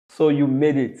So you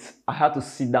made it. I had to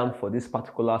sit down for this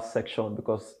particular section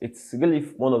because it's really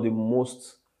one of the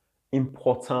most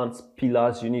important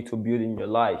pillars you need to build in your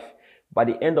life. By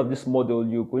the end of this model,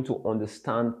 you're going to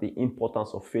understand the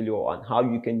importance of failure and how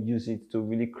you can use it to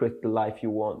really create the life you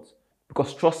want.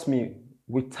 Because trust me,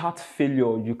 without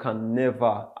failure, you can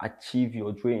never achieve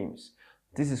your dreams.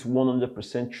 This is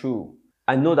 100% true.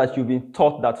 I know that you've been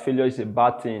taught that failure is a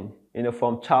bad thing.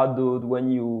 From childhood,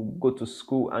 when you go to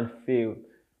school and fail,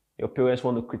 your parents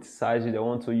want to criticize you, they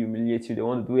want to humiliate you, they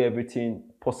want to do everything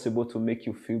possible to make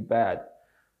you feel bad.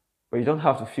 But you don't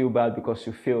have to feel bad because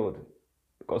you failed,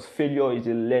 because failure is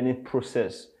a learning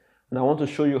process. And I want to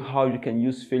show you how you can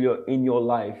use failure in your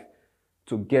life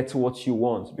to get what you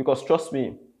want. Because trust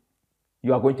me,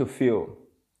 you are going to fail.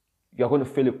 You are going to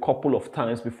fail a couple of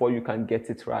times before you can get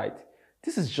it right.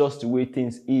 This is just the way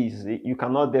things is. You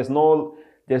cannot, there's no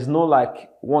like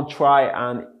one try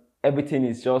and everything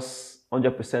is just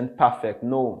 100% perfect.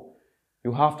 No.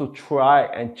 You have to try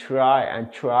and try and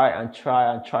try and try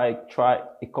and try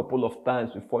a couple of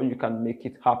times before you can make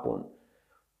it happen.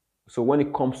 So when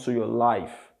it comes to your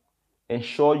life,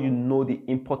 ensure you know the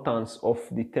importance of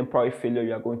the temporary failure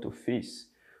you are going to face.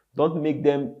 Don't make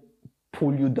them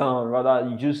pull you down,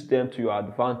 rather use them to your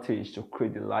advantage to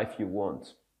create the life you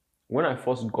want. When I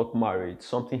first got married,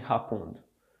 something happened.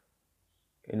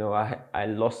 I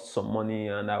lost some money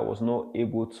and I was not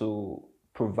able to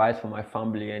provide for my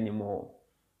family anymore.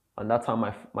 And that time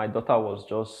my daughter was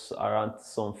just around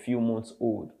some few months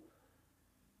old.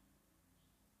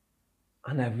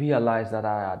 And I realized that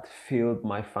I had failed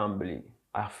my family.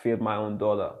 I failed my own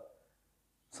daughter.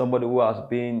 Somebody who has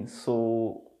been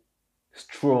so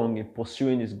strong in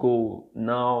pursuing his goal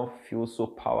now feels so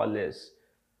powerless.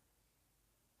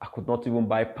 I could not even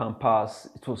buy Pampers.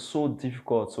 It was so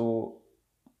difficult. So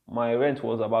my rent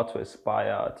was about to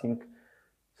expire, I think.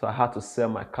 So I had to sell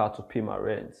my car to pay my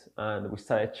rent. And we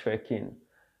started trekking.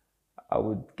 I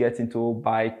would get into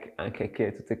bike and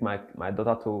keke to take my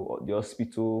daughter to the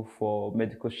hospital for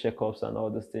medical checkups and all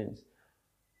those things.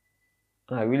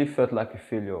 And I really felt like a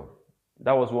failure.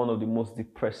 That was one of the most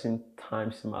depressing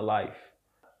times in my life.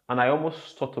 And I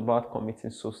almost thought about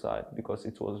committing suicide because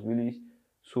it was really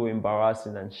so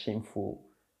embarrassing and shameful.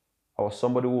 I was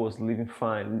somebody who was living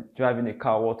fine, driving a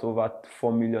car worth over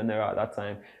 4 million naira at that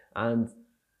time. And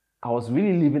I was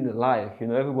really living the life.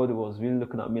 Everybody was really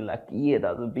looking at me like, yeah,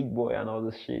 that's a big boy and all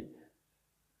this shit.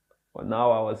 But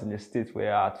now I was in a state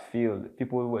where I had failed.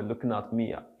 People were looking at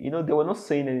me. They were not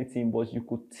saying anything, but you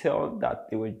could tell that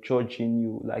they were judging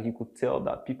you. Like you could tell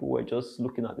that people were just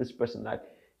looking at this person like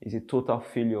he's a total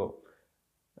failure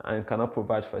and cannot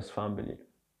provide for his family.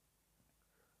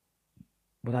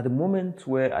 But at the moment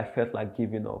where I felt like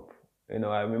giving up,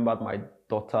 I remembered my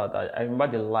daughter, that I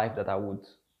remember the life that I would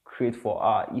create for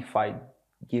her if I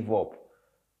gave up.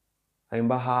 I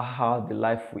remember how hard the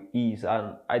life is,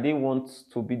 and I didn't want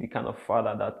to be the kind of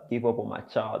father that gave up on my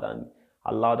child and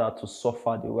allowed her to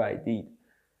suffer the way I did.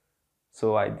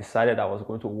 So I decided I was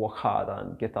going to work hard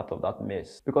and get out of that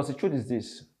mess. Because the truth is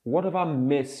this, whatever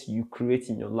mess you create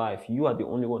in your life, you are the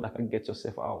only one that can get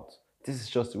yourself out. This is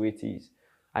just the way it is.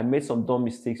 I made some dumb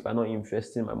mistakes by not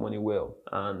investing my money well.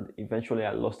 And eventually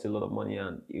I lost a lot of money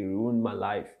and it ruined my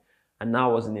life. And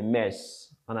now I was in a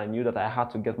mess. And I knew that I had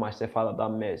to get myself out of that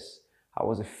mess. I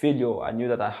was a failure. I knew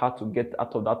that I had to get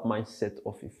out of that mindset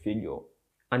of a failure.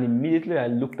 And immediately I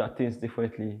looked at things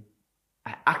differently.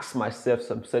 I asked myself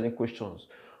some certain questions.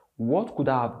 What could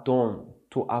I have done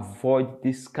to avoid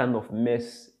this kind of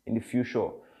mess in the future?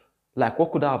 Like,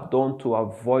 what could I have done to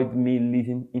avoid me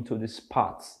leading into this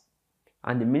path?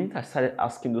 And the minute I started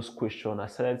asking those questions, I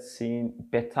started seeing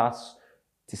better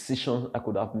decisions I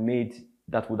could have made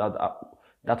that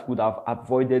would have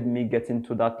avoided me getting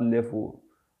to that level.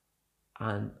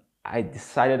 And I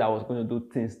decided I was going to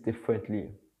do things differently.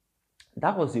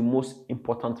 That was the most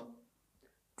important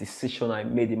decision I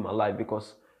made in my life,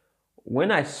 because when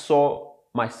I saw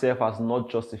myself as not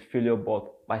just a failure, but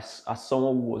as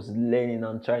someone who was learning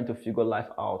and trying to figure life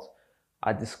out,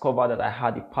 I discovered that I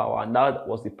had the power, and that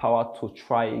was the power to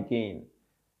try again.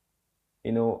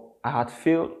 I had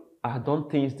failed, I had done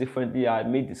things differently, I had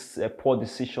made this poor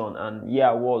decision, and yeah,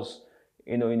 I was,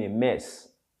 in a mess.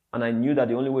 And I knew that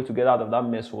the only way to get out of that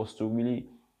mess was to really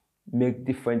make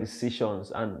different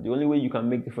decisions. And the only way you can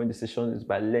make different decisions is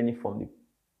by learning from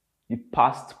the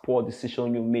past poor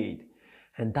decision you made.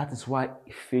 And that is why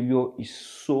failure is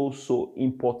so, so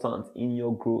important in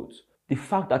your growth. The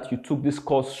fact that you took this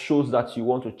course shows that you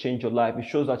want to change your life. It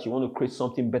shows that you want to create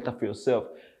something better for yourself.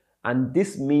 And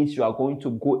this means you are going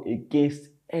to go against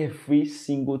every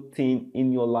single thing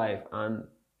in your life. And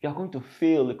you are going to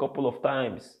fail a couple of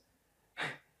times.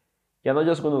 You're not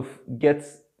just going to get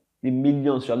the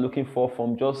millions you're looking for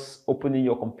from just opening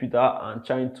your computer and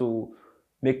trying to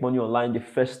make money online the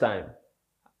first time.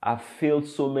 I've failed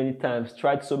so many times,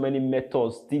 tried so many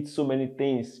methods, did so many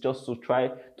things just to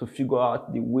try to figure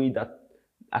out the way that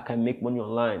I can make money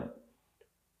online.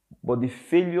 But the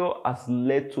failure has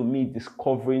led to me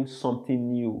discovering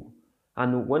something new.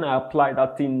 And when I apply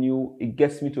that thing new, it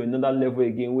gets me to another level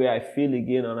again where I fail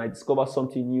again and I discover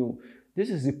something new. This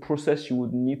is the process you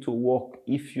would need to walk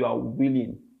if you are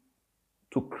willing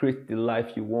to create the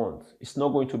life you want. It's not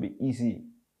going to be easy.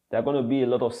 There are going to be a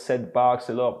lot of setbacks,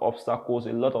 a lot of obstacles,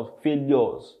 a lot of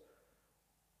failures.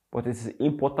 But it's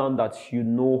important that you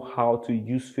know how to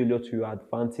use failure to your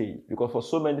advantage. Because for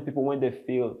so many people, when they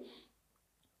fail,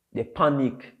 they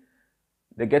panic,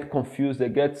 they get confused, they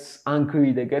get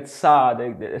angry, they get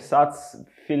sad, they start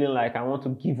feeling like I want to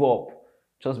give up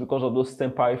just because of those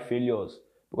temporary failures,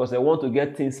 because they want to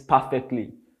get things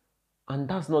perfectly. And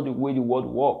that's not the way the world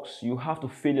works. You have to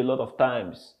fail a lot of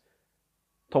times.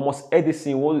 Thomas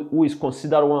Edison, who is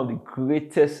considered one of the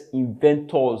greatest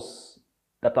inventors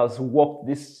that has walked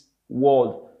this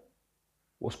world,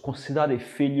 was considered a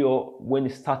failure when he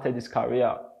started his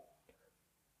career.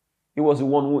 He was the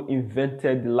one who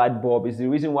invented the light bulb. It's the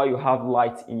reason why you have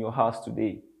light in your house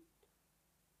today.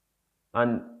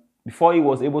 And before he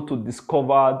was able to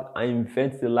discover and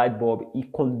invent the light bulb,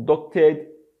 he conducted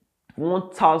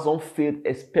 1,000 failed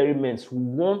experiments.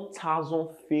 1,000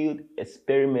 failed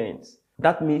experiments.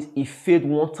 That means he failed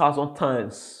 1,000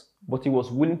 times, but he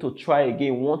was willing to try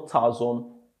again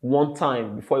 1,001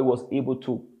 time before he was able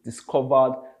to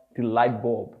discover the light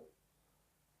bulb.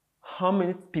 How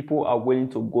many people are willing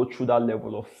to go through that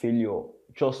level of failure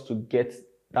just to get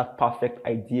that perfect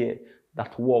idea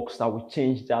that works, that will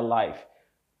change their life?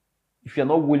 If you're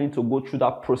not willing to go through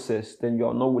that process, then you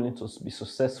are not willing to be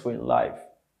successful in life.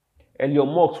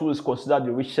 Elon Musk, who is considered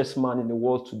the richest man in the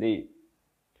world today,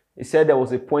 he said there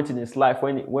was a point in his life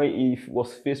when he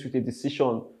was faced with a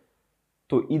decision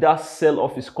to either sell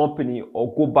off his company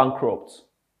or go bankrupt.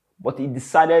 But he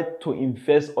decided to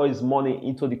invest all his money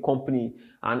into the company.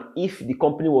 And if the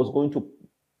company was going to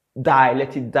die,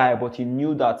 let it die. But he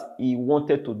knew that he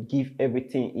wanted to give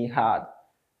everything he had.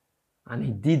 And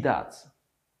he did that.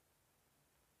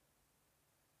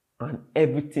 And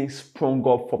everything sprung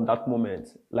up from that moment.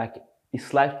 Like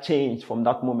his life changed from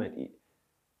that moment.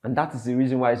 And that is the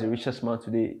reason why he's the richest man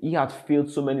today. He had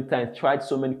failed so many times, tried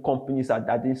so many companies that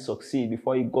didn't succeed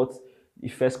before he got the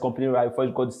first company right, before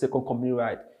he got the second company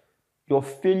right. Your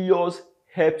failures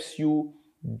helps you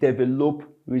develop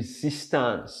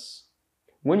resistance.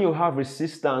 When you have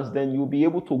resistance, then you'll be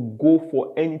able to go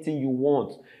for anything you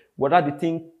want. Whether the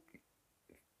thing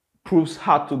proves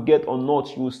hard to get or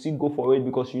not, you will still go for it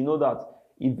because you know that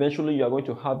eventually you are going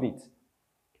to have it.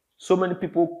 So many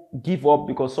people give up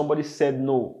because somebody said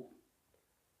no.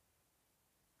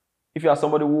 If you are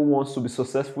somebody who wants to be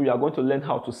successful, you are going to learn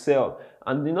how to sell.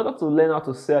 And in order to learn how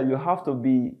to sell, you have to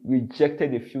be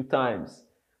rejected a few times.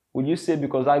 Would you say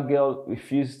because that girl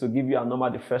refused to give you a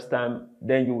number the first time,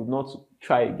 then you would not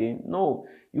try again? No,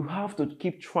 you have to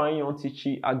keep trying until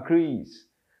she agrees.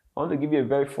 I want to give you a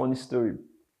very funny story.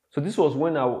 So this was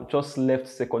when I just left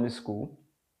secondary school.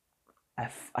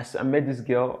 I met this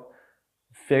girl,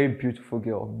 very beautiful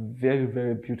girl, very,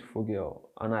 very beautiful girl.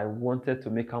 And I wanted to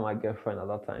make her my girlfriend at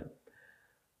that time.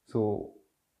 So,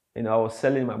 I was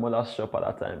selling my mother's shop at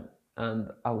that time. And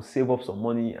I would save up some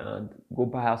money and go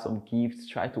buy her some gifts,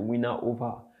 try to win her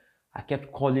over. I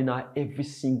kept calling her every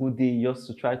single day just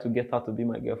to try to get her to be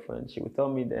my girlfriend. She would tell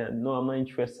me then, no, I'm not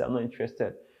interested, I'm not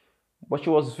interested. But she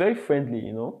was very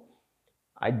friendly.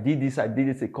 I did this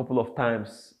a couple of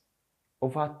times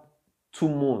over 2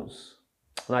 months.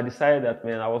 And I decided that,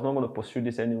 man, I was not going to pursue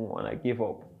this anymore, and I gave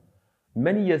up.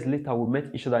 Many years later, we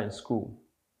met each other in school.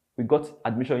 We got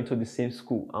admission into the same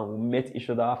school, and we met each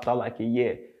other after like a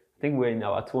year. I think we were in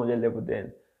our 200 level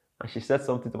then. And she said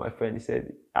something to my friend. He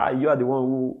said, you are the one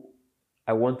who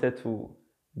I wanted to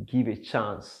give a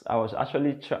chance. I was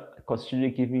actually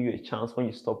considering giving you a chance when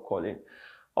you stopped calling.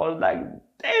 I was like,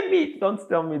 damn it, don't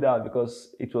tell me that,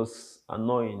 because it was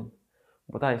annoying.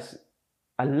 But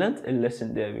I learned a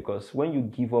lesson there, because when you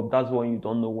give up, that's when you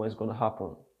don't know when it's going to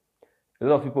happen. A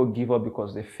lot of people give up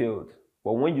because they failed.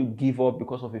 But when you give up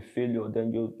because of a failure,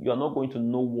 then you are not going to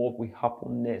know what will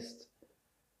happen next.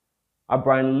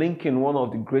 Abraham Lincoln, one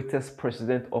of the greatest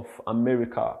presidents of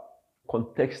America,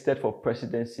 contested for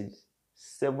presidency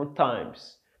 7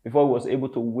 times before he was able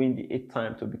to win the 8th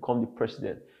time to become the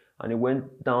president. And he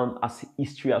went down as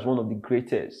history as one of the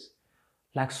greatest.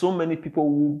 Like so many people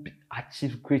who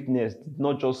achieved greatness did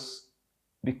not just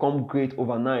become great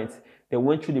overnight. They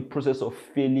went through the process of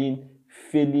failing,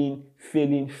 failing,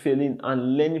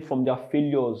 and learning from their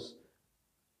failures.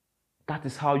 That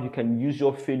is how you can use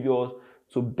your failure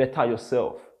to better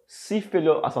yourself. See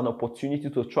failure as an opportunity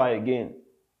to try again,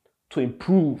 to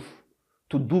improve,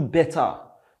 to do better.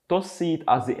 Don't see it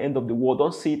as the end of the world.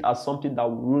 Don't see it as something that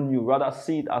will ruin you. Rather,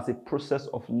 see it as a process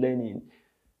of learning.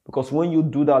 Because when you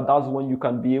do that, that's when you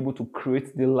can be able to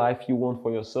create the life you want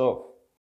for yourself.